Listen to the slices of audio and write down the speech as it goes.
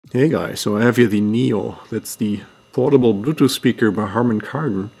Hey guys, so I have here the Neo. That's the portable Bluetooth speaker by Harman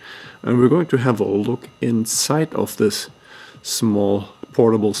Kardon, and we're going to have a look inside of this small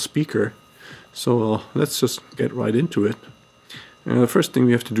portable speaker. So let's just get right into it. The first thing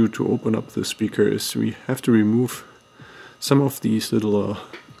we have to do to open up the speaker is we have to remove some of these little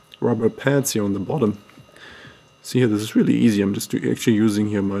rubber pads here on the bottom. See here, this is really easy. I'm just actually using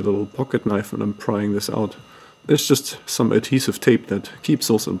here my little pocket knife and I'm prying this out. There's just some adhesive tape that keeps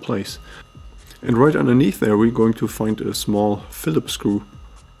those in place. And right underneath there we're going to find a small phillips screw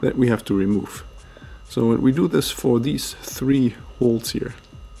that we have to remove. So we do this for these three holes here.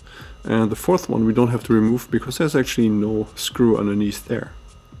 And the fourth one we don't have to remove because there's actually no screw underneath there.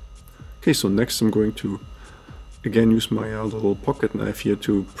 Okay, so next I'm going to again use my little pocket knife here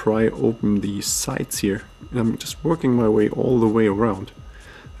to pry open the sides here. And I'm just working my way all the way around.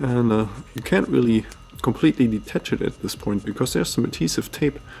 And you can't really completely detach it at this point because there's some adhesive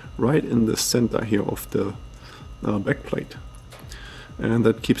tape right in the center here of the back plate, and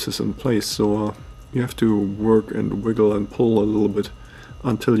that keeps us in place. So you have to work and wiggle and pull a little bit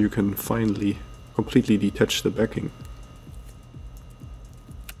until you can finally completely detach the backing.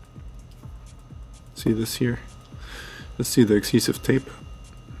 See this here? Let's see the adhesive tape.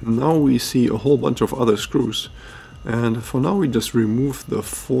 Now we see a whole bunch of other screws. And for now we just remove the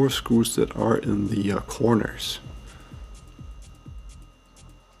 4 screws that are in the corners.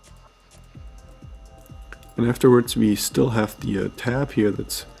 And afterwards we still have the tab here,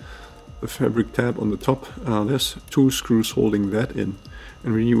 that's the fabric tab on the top. There's 2 screws holding that in.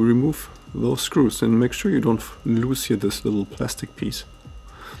 And when you remove those screws, then make sure you don't lose here this little plastic piece.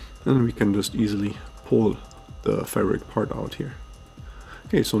 And we can just easily pull the fabric part out here.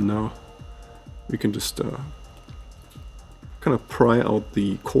 Okay, so now we can just kind of pry out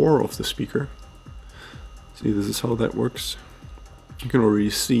the core of the speaker. See, this is how that works. You can already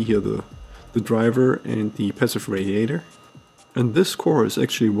see here the driver and the passive radiator. And this core is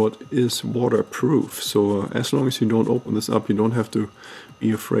actually what is waterproof. So as long as you don't open this up, you don't have to be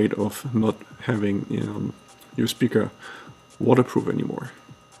afraid of not having your speaker waterproof anymore.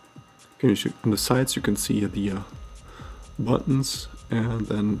 Okay, on the sides you can see the buttons and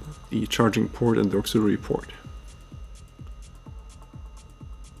then the charging port and the auxiliary port.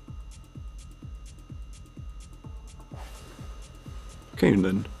 Okay, and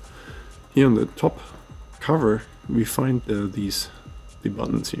then here on the top cover we find the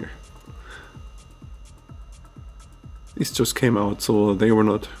buttons here. These just came out, so they were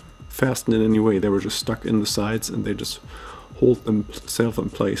not fastened in any way. They were just stuck in the sides and they just hold themselves in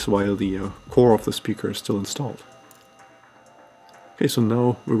place while the core of the speaker is still installed. Okay, so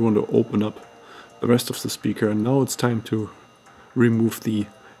now we're going to open up the rest of the speaker, and now it's time to remove the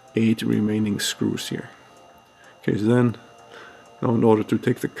 8 remaining screws here. Okay, so then now in order to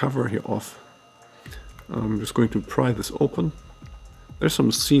take the cover here off, I'm just going to pry this open. There's some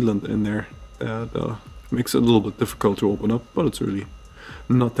sealant in there that makes it a little bit difficult to open up, but it's really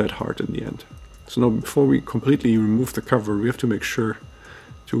not that hard in the end. So now before we completely remove the cover, we have to make sure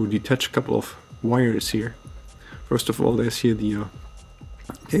to detach a couple of wires here. First of all, there's here the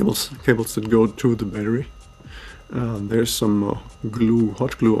cables that go to the battery. There's some glue,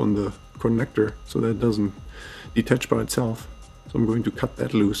 hot glue on the connector so that it doesn't detach by itself. So I'm going to cut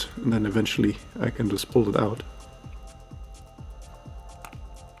that loose and then eventually I can just pull it out.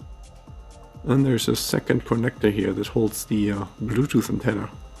 And there's a second connector here that holds the Bluetooth antenna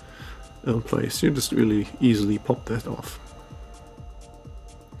in place. You just really easily pop that off.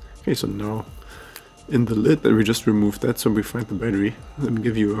 Okay, so now in the lid that we just removed, that's where we find the battery. Let me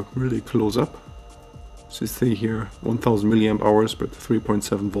give you a really close up. So you see here 1000 milliamp hours but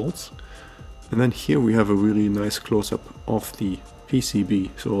 3.7 volts. And then here we have a really nice close-up of the PCB.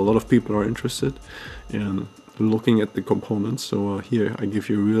 So a lot of people are interested in looking at the components. So here I give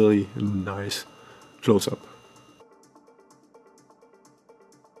you a really nice close-up.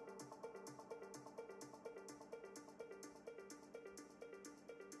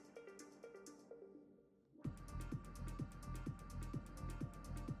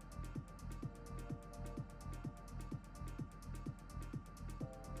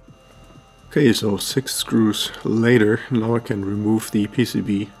 Okay, so 6 screws later, now I can remove the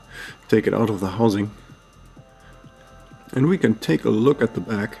PCB, take it out of the housing. And we can take a look at the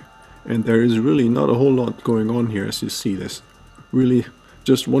back, and there is really not a whole lot going on here as you see this. Really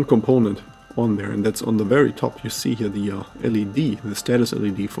just one component on there, and that's on the very top. You see here the LED, the status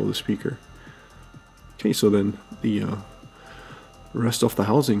LED for the speaker. Okay, so then the rest of the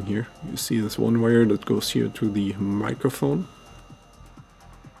housing here, you see this one wire that goes here to the microphone.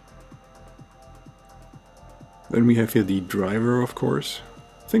 Then we have here the driver, of course.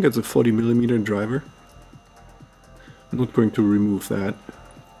 think it's a 40mm driver. I'm not going to remove that,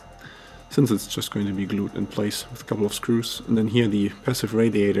 since it's just going to be glued in place with a couple of screws. And then here the passive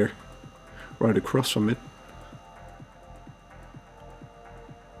radiator right across from it.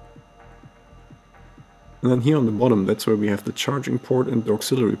 And then here on the bottom, that's where we have the charging port and the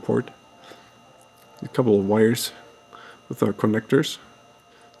auxiliary port. A couple of wires with our connectors.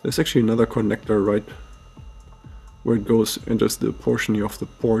 There's actually another connector right where it goes, enters the portion of the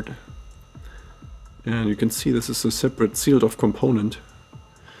port. And you can see this is a separate sealed off component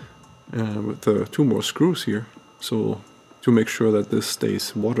with 2 more screws here, so to make sure that this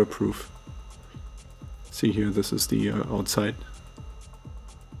stays waterproof. See here, this is the outside.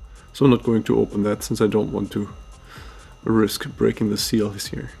 So I'm not going to open that since I don't want to risk breaking the seals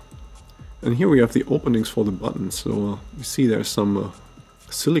here. And here we have the openings for the buttons. So you see there's some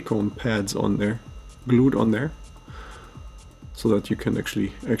silicone pads on there, glued on there, so that you can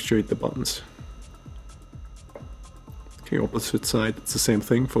actually actuate the buttons. Okay, opposite side, it's the same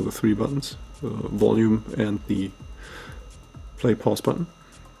thing for the 3 buttons, the volume and the play pause button.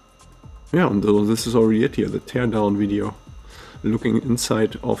 Yeah, and this is already it here, the teardown video, looking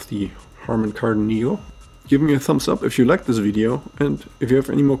inside of the Harman Kardon NEO. Give me a thumbs up if you liked this video, and if you have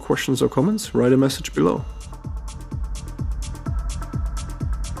any more questions or comments, write a message below.